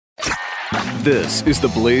This is the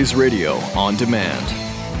Blaze Radio on demand.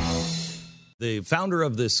 The founder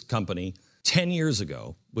of this company 10 years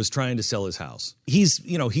ago was trying to sell his house. He's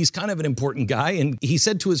kind of an important guy. And he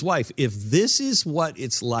said to his wife, if this is what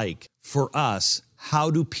it's like for us,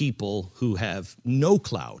 how do people who have no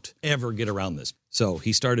clout ever get around this? So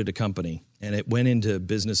he started a company and it went into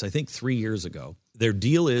business, I think 3 years ago. Their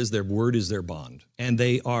deal is their word is their bond. And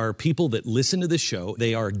they are people that listen to this show.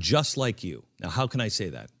 They are just like you. Now, how can I say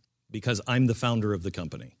that? Because I'm the founder of the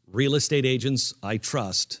company.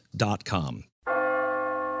 realestateagentsitrust.com.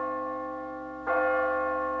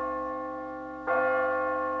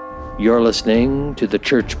 You're listening to the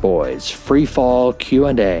Church Boys FREEFALL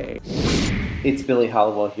Q&A. It's Billy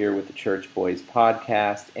Hollowell here with the Church Boys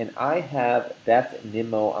podcast, and I have Beth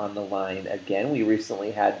Nimmo on the line again. We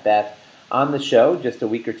recently had Beth on the show just a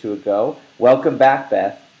week or two ago. Welcome back,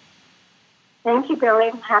 Beth. Thank you, Billy.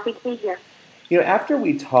 I'm happy to be here. After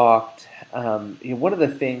we talked, one of the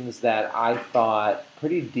things that I thought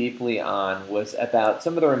pretty deeply on was about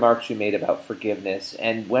some of the remarks you made about forgiveness.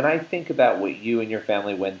 And when I think about what you and your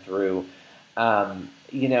family went through, and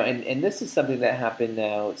this is something that happened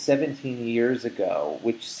now 17 years ago,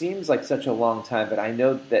 which seems like such a long time, but I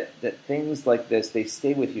know that things like this, they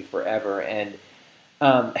stay with you forever. And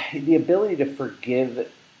the ability to forgive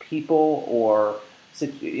people or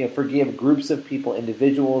forgive groups of people,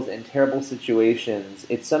 individuals in terrible situations,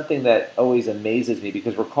 it's something that always amazes me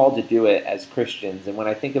because we're called to do it as Christians. And when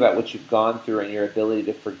I think about what you've gone through and your ability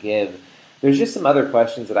to forgive, there's just some other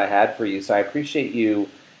questions that I had for you. So I appreciate you,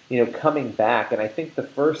 coming back. And I think the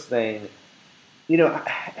first thing,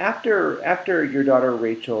 after your daughter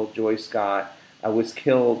Rachel Joy Scott was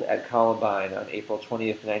killed at Columbine on April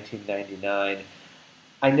 20th, 1999,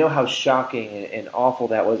 I know how shocking and awful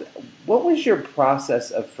that was. What was your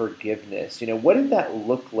process of forgiveness? What did that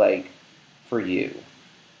look like for you?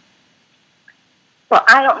 Well,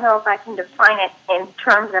 I don't know if I can define it in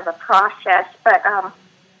terms of a process, but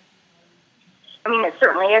it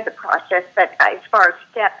certainly is a process, but as far as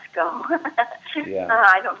steps go, yeah.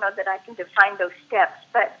 I don't know that I can define those steps,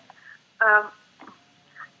 but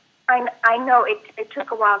I know it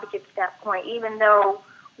took a while to get to that point, even though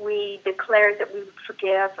we declared that we would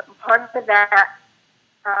forgive. Part of that,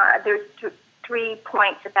 there's 3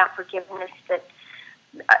 points about forgiveness that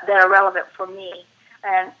are relevant for me.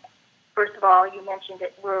 And first of all, you mentioned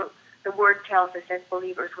it. The Word tells us as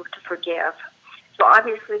believers we're to forgive. So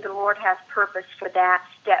obviously, the Lord has purpose for that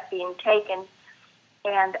step being taken.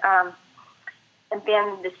 And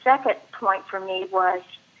then the second point for me was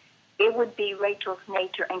it would be Rachel's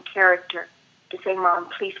nature and character to say, "Mom,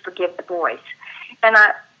 please forgive the boys." And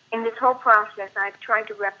in this whole process, I've tried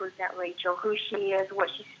to represent Rachel, who she is, what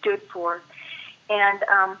she stood for. And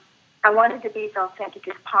I wanted to be as authentic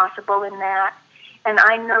as possible in that. And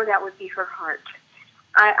I know that would be her heart.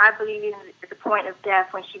 I believe even at the point of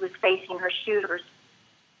death when she was facing her shooters,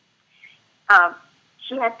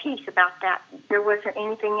 she had peace about that. There wasn't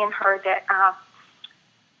anything in her that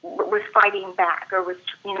was fighting back or was,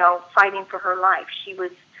 fighting for her life. She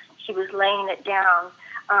was laying it down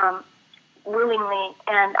willingly,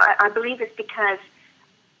 and I believe it's because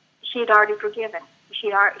she had already forgiven.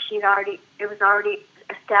 It was already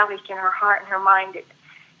established in her heart and her mind that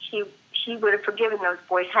she would have forgiven those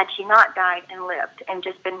boys had she not died and lived and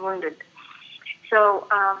just been wounded. So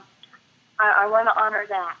I want to honor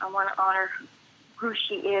that. I want to honor who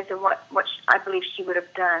she is and what I believe she would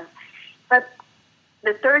have done. But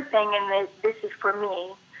the third thing, and this is for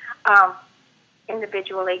me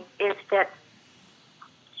individually, is that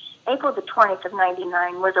April the 20th of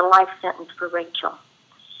 99 was a life sentence for Rachel.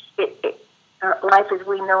 Life as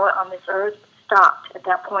we know it on this earth stopped at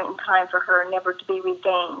that point in time for her, never to be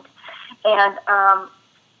regained. And I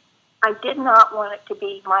did not want it to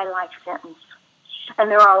be my life sentence.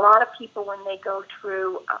 And there are a lot of people when they go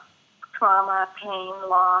through trauma, pain,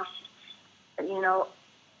 loss,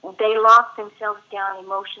 they lock themselves down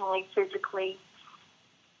emotionally, physically,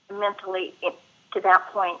 mentally to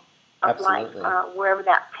that point of Absolutely. life, wherever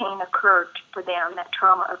that pain occurred for them, that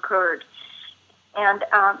trauma occurred. And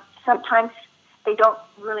sometimes they don't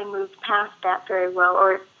really move past that very well,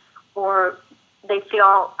 or they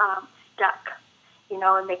feel stuck,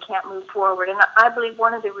 and they can't move forward. And I believe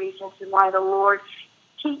one of the reasons why the Lord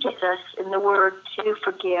teaches us in the Word to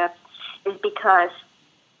forgive is because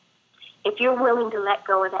if you're willing to let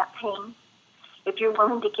go of that pain, if you're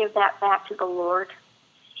willing to give that back to the Lord,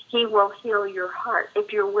 He will heal your heart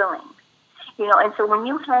if you're willing. And so when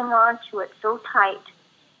you hang on to it so tight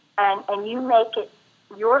and you make it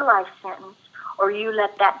your life sentence, or you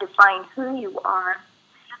let that define who you are,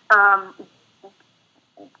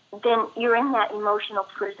 then you're in that emotional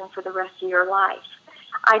prison for the rest of your life.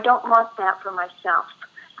 I don't want that for myself.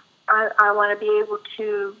 I want to be able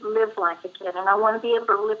to live life again, and I want to be able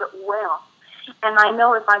to live it well. And I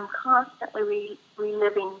know if I'm constantly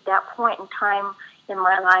reliving that point in time in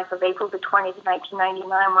my life of April the 20th,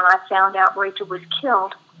 1999, when I found out Rachel was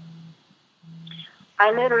killed,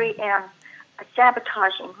 I literally am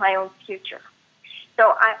sabotaging my own future.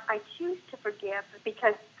 So I choose to forgive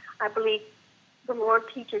because I believe the Lord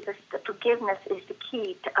teaches us that forgiveness is the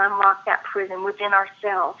key to unlock that prison within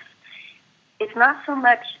ourselves. It's not so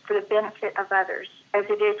much for the benefit of others as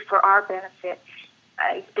it is for our benefit.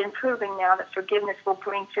 It's been proven now that forgiveness will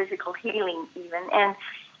bring physical healing even, and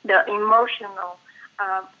the emotional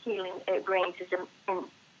healing it brings is,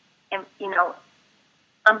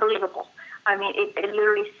 unbelievable. I mean, it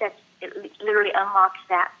literally unlocks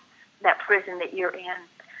that prison that you're in.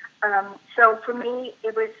 So for me,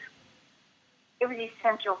 it was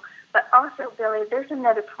essential. But also, Billy, there's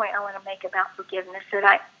another point I want to make about forgiveness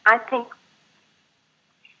that I think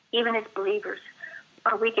even as believers,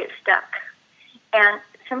 we get stuck. And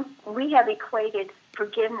we have equated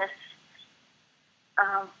forgiveness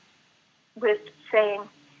with saying,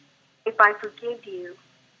 if I forgive you,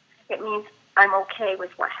 it means I'm okay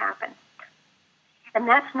with what happened. And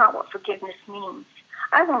that's not what forgiveness means.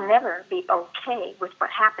 I will never be okay with what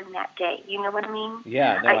happened that day. You know what I mean?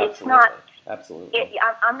 Yeah, no, absolutely. It's not, absolutely.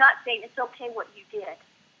 I'm not saying it's okay what you did.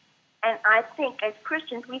 And I think as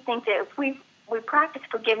Christians, we think that if we practice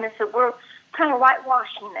forgiveness, that we're kind of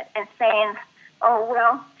whitewashing it and saying, oh,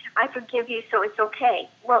 well, I forgive you, so it's okay.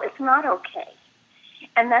 Well, it's not okay.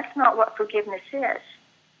 And that's not what forgiveness is.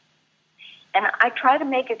 And I try to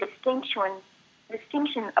make a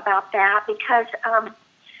distinction about that because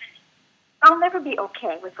I'll never be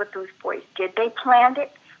okay with what those boys did. They planned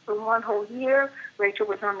it for one whole year. Rachel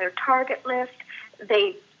was on their target list.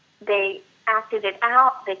 They acted it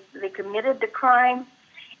out. They committed the crime.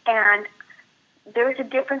 And there's a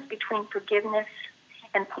difference between forgiveness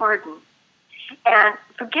and pardon. And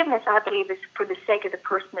forgiveness, I believe, is for the sake of the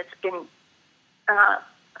person that's been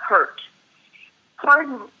hurt.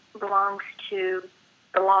 Pardon belongs to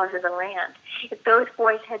the laws of the land. If those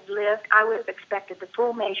boys had lived, I would have expected the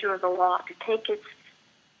full measure of the law to take its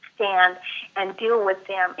stand and deal with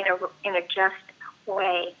them in a just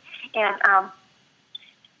way. And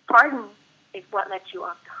pardon is what lets you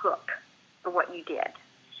off the hook for what you did.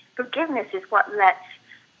 Forgiveness is what lets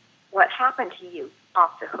what happened to you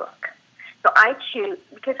off the hook. So I choose,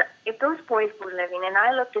 because if those boys were living and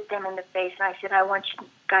I looked at them in the face and I said, I want you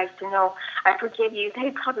guys to know I forgive you,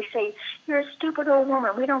 they'd probably say, you're a stupid old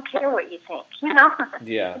woman. We don't care what you think, you know?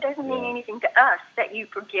 Yeah. It doesn't mean anything to us that you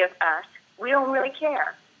forgive us. We don't really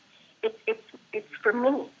care. It's for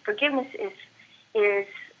me. Forgiveness is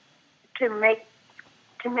to make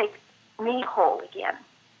me whole again.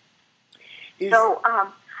 So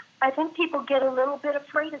I think people get a little bit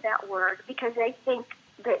afraid of that word because they think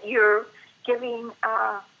that you're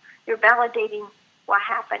validating what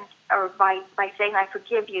happened, or by saying I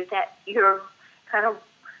forgive you, that you're kind of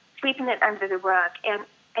sweeping it under the rug, and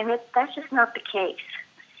that's just not the case.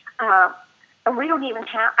 And I don't even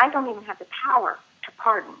have the power to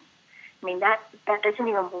pardon. I mean, that doesn't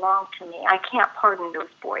even belong to me. I can't pardon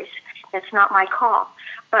those boys. That's not my call.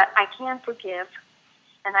 But I can forgive,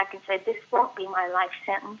 and I can say, this won't be my life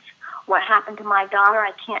sentence. What happened to my daughter,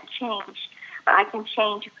 I can't change. But I can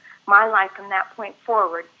change my life from that point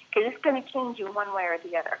forward, because it's going to change you one way or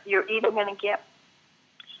the other. You're either going to get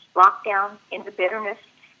locked down into bitterness,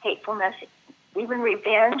 hatefulness, even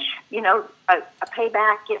revenge, a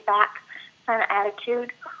payback, get back kind of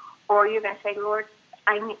attitude, or you're going to say, Lord,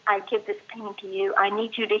 I give this pain to you. I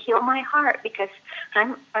need you to heal my heart because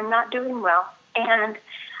I'm not doing well, and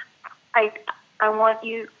I want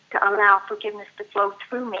you to allow forgiveness to flow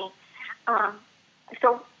through me,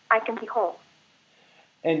 so I can be whole.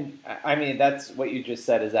 And I mean, that's what you just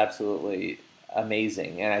said is absolutely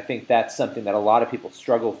amazing. And I think that's something that a lot of people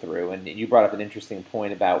struggle through. And you brought up an interesting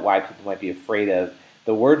point about why people might be afraid of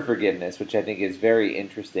the word forgiveness, which I think is very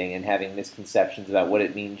interesting, and having misconceptions about what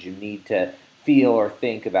it means you need to feel or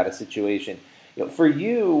think about a situation. For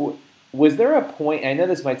you, was there a point, I know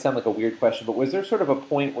this might sound like a weird question, but was there sort of a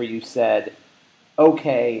point where you said,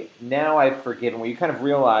 okay, now I've forgiven, where you kind of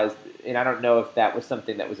realized, and I don't know if that was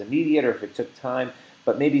something that was immediate or if it took time,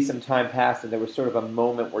 but maybe some time passed and there was sort of a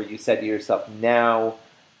moment where you said to yourself, now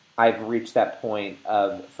I've reached that point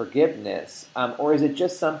of forgiveness? Or is it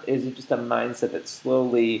just a mindset that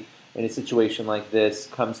slowly, in a situation like this,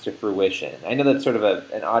 comes to fruition? I know that's sort of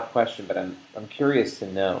an odd question, but I'm curious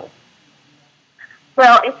to know.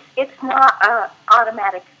 Well, it's not an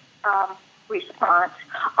automatic response,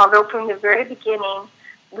 although from the very beginning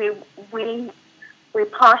we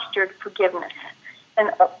postured forgiveness.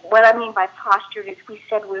 And what I mean by postured is we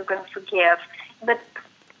said we were going to forgive, but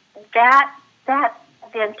that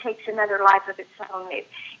then takes another life of its own.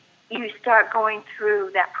 You start going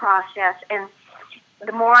through that process, and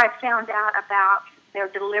the more I found out about their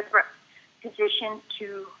deliberate decision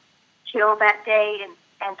to kill that day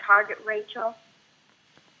and target Rachel,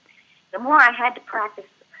 the more I had to practice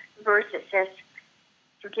the verse that says,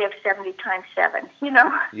 forgive 70 times 7.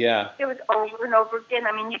 Yeah. It was over and over again.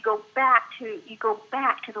 I mean, you go back to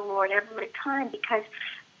the Lord every time, because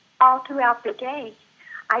all throughout the day,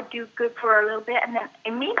 I do good for a little bit, and then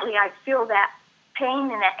immediately I feel that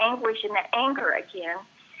pain and that anguish and that anger again,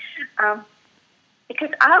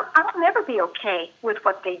 because I'll never be okay with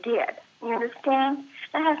what they did. You understand?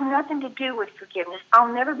 That has nothing to do with forgiveness.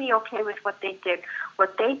 I'll never be okay with what they did.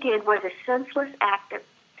 What they did was a senseless act of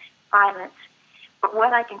violence. But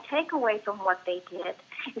what I can take away from what they did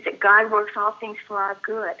is that God works all things for our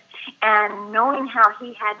good. And knowing how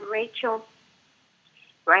he had Rachel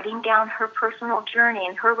writing down her personal journey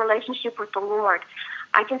and her relationship with the Lord,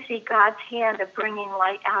 I can see God's hand of bringing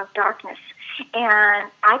light out of darkness.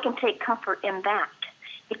 And I can take comfort in that,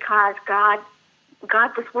 because God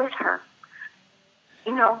was with her.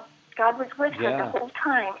 God was with her the whole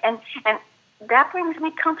time. And that brings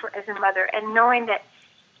me comfort as a mother, and knowing that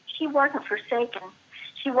she wasn't forsaken.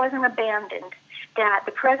 She wasn't abandoned. That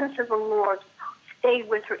the presence of the Lord stayed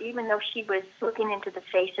with her, even though she was looking into the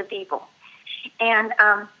face of evil. And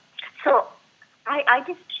so I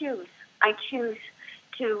just choose. I choose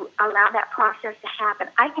to allow that process to happen.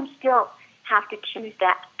 I can still have to choose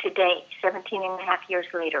that today, 17 and a half years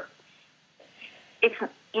later. It's,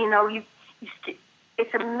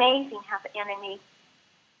 it's amazing how the enemy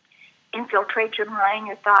infiltrates your mind,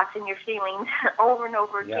 your thoughts, and your feelings over and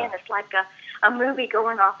over again. It's like a movie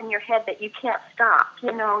going off in your head that you can't stop.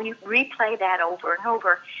 You replay that over and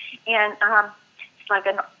over. And it's like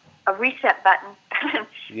a reset button.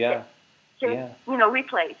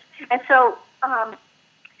 Replays. And so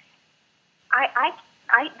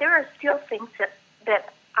there are still things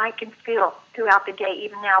that I can feel throughout the day,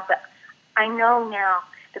 even now, but I know now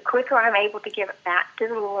the quicker I'm able to give it back to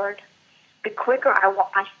the Lord, the quicker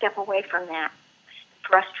I step away from that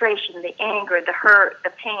frustration, the anger, the hurt, the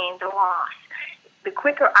pain, the loss. The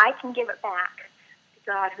quicker I can give it back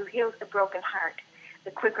to God, who heals the broken heart,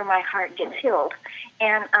 the quicker my heart gets healed.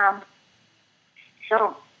 And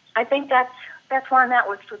so I think that's where I'm at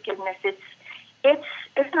with forgiveness.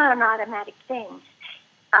 It's not an automatic thing.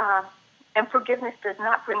 And forgiveness does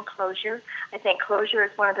not bring closure. I think closure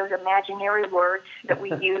is one of those imaginary words that we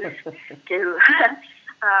use to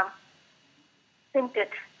think that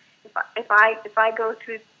if I go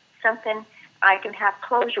through something, I can have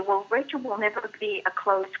closure. Well, Rachel will never be a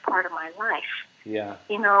closed part of my life. Yeah.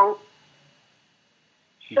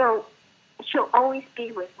 So she'll always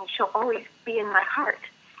be with me. She'll always be in my heart.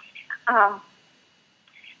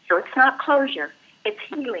 So it's not closure. It's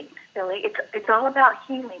healing, Billy. It's all about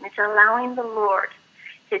healing. It's allowing the Lord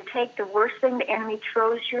to take the worst thing the enemy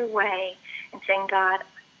throws your way and saying, God,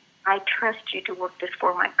 I trust you to work this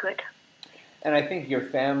for my good. And I think your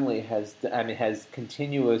family has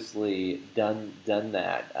continuously done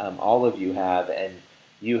that. All of you have, and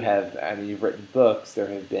you have. You've written books. There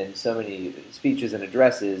have been so many speeches and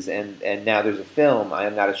addresses, and now there's a film, I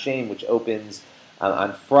Am Not Ashamed, which opens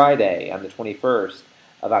on Friday, on the 21st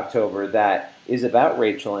of October, that is about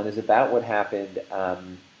Rachel and is about what happened,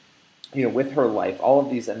 with her life. All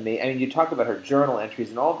of these amazing. You talk about her journal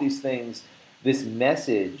entries and all of these things. This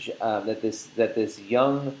message that this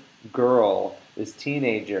young girl, this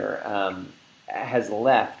teenager, has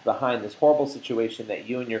left behind, this horrible situation that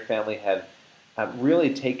you and your family have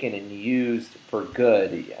really taken and used for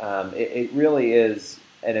good. It really is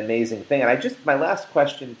an amazing thing. And my last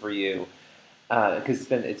question for you,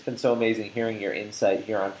 because it's been so amazing hearing your insight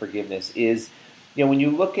here on forgiveness, is, when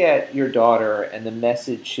you look at your daughter and the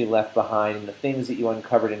message she left behind and the things that you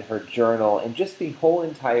uncovered in her journal and just the whole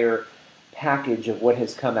entire package of what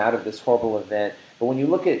has come out of this horrible event, but when you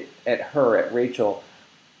look at her, at Rachel,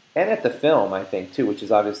 and at the film, I think, too, which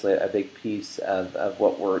is obviously a big piece of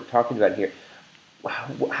what we're talking about here,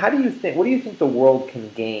 what do you think the world can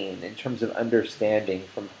gain in terms of understanding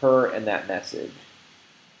from her and that message?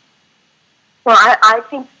 Well, I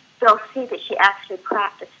think they'll see that she actually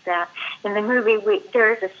practiced that. In the movie,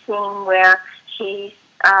 there's a scene where she's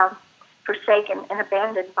forsaken and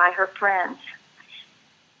abandoned by her friends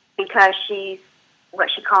because she's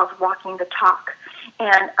what she calls walking the talk,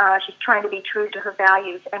 and she's trying to be true to her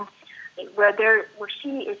values, and where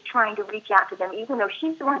she is trying to reach out to them, even though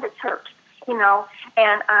she's the one that's hurt.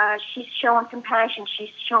 and she's showing compassion. She's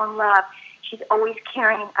showing love. She's always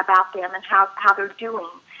caring about them and how they're doing,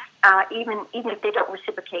 even if they don't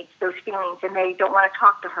reciprocate those feelings and they don't want to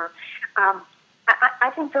talk to her. I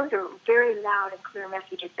think those are very loud and clear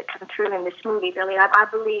messages that come through in this movie, Billy. I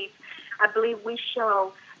believe we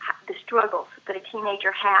show the struggles that a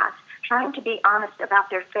teenager has, trying to be honest about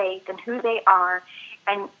their faith and who they are,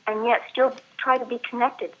 and yet still try to be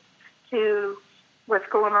connected to what's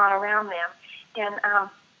going on around them. And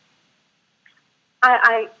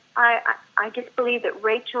I just believe that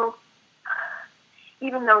Rachel,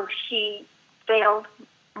 even though she failed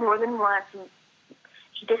more than once, and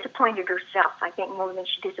she disappointed herself, I think, more than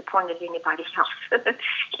she disappointed anybody else.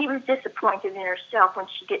 She was disappointed in herself when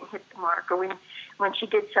she didn't hit the mark, or when she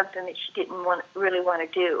did something that she didn't really want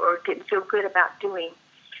to do, or didn't feel good about doing.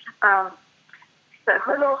 But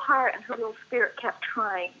her little heart and her little spirit kept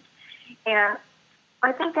trying. And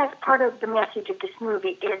I think that's part of the message of this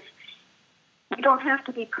movie is you don't have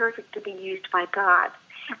to be perfect to be used by God.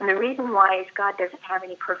 And the reason why is God doesn't have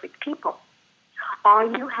any perfect people. All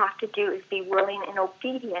you have to do is be willing and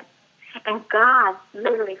obedient. And God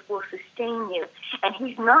literally will sustain you. And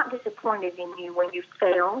He's not disappointed in you when you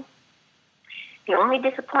fail. The only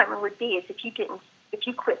disappointment would be is if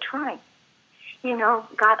you quit trying.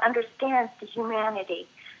 God understands the humanity.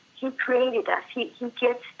 He created us. He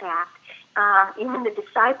gets that. Even the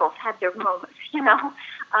disciples had their moments,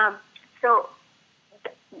 So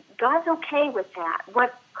God's okay with that.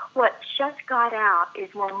 What shuts God out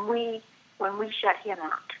is when we shut Him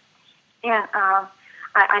out. And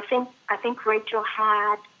I think Rachel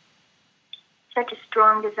had such a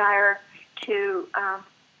strong desire to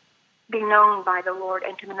be known by the Lord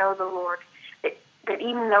and to know the Lord that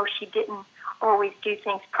even though she didn't always do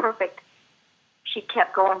things perfect, she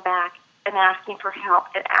kept going back and asking for help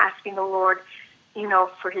and asking the Lord,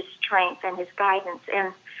 for His strength and His guidance.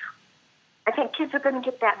 And I think kids are going to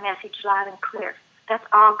get that message loud and clear. That's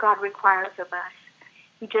all God requires of us.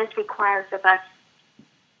 He just requires of us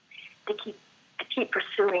to keep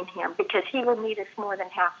pursuing Him, because He will meet us more than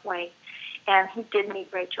halfway. And He did meet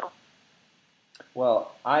Rachel.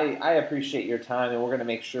 Well, I appreciate your time, and we're going to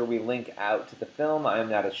make sure we link out to the film, I Am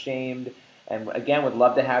Not Ashamed. And again, would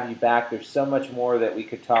love to have you back. There's so much more that we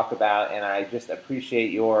could talk about, and I just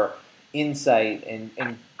appreciate your insight and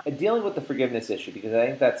dealing with the forgiveness issue, because I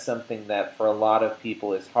think that's something that for a lot of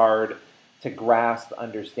people is hard to grasp,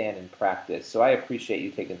 understand, and practice. So I appreciate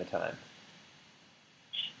you taking the time.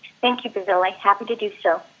 Thank you, Billy. Happy to do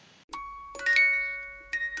so.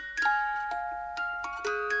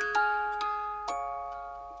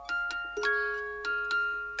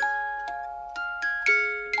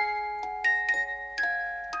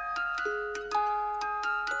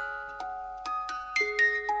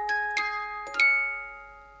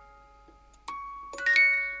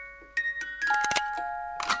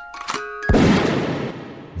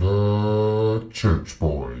 Church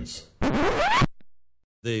Boys.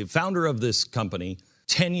 The founder of this company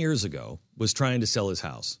 10 years ago was trying to sell his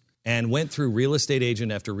house and went through real estate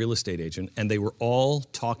agent after real estate agent, and they were all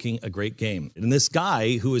talking a great game. And this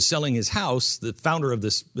guy who is selling his house, the founder of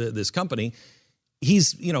this company,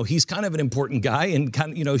 he's kind of an important guy and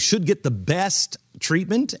should get the best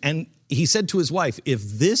treatment. And he said to his wife, if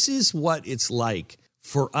this is what it's like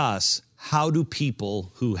for us, how do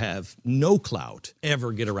people who have no clout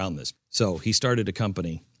ever get around this? So he started a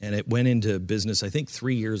company, and it went into business, I think,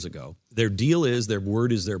 3 years ago. Their deal is their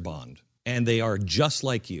word is their bond, and they are just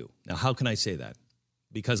like you. Now, how can I say that?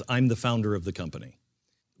 Because I'm the founder of the company.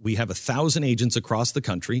 We have 1,000 agents across the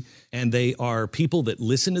country, and they are people that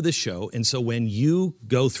listen to this show. And so when you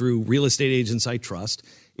go through Real Estate Agents I Trust,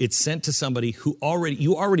 it's sent to somebody who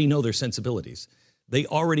you already know their sensibilities. They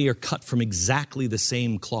already are cut from exactly the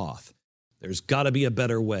same cloth. There's got to be a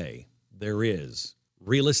better way. There is.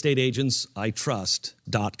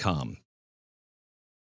 realestateagentsitrust.com.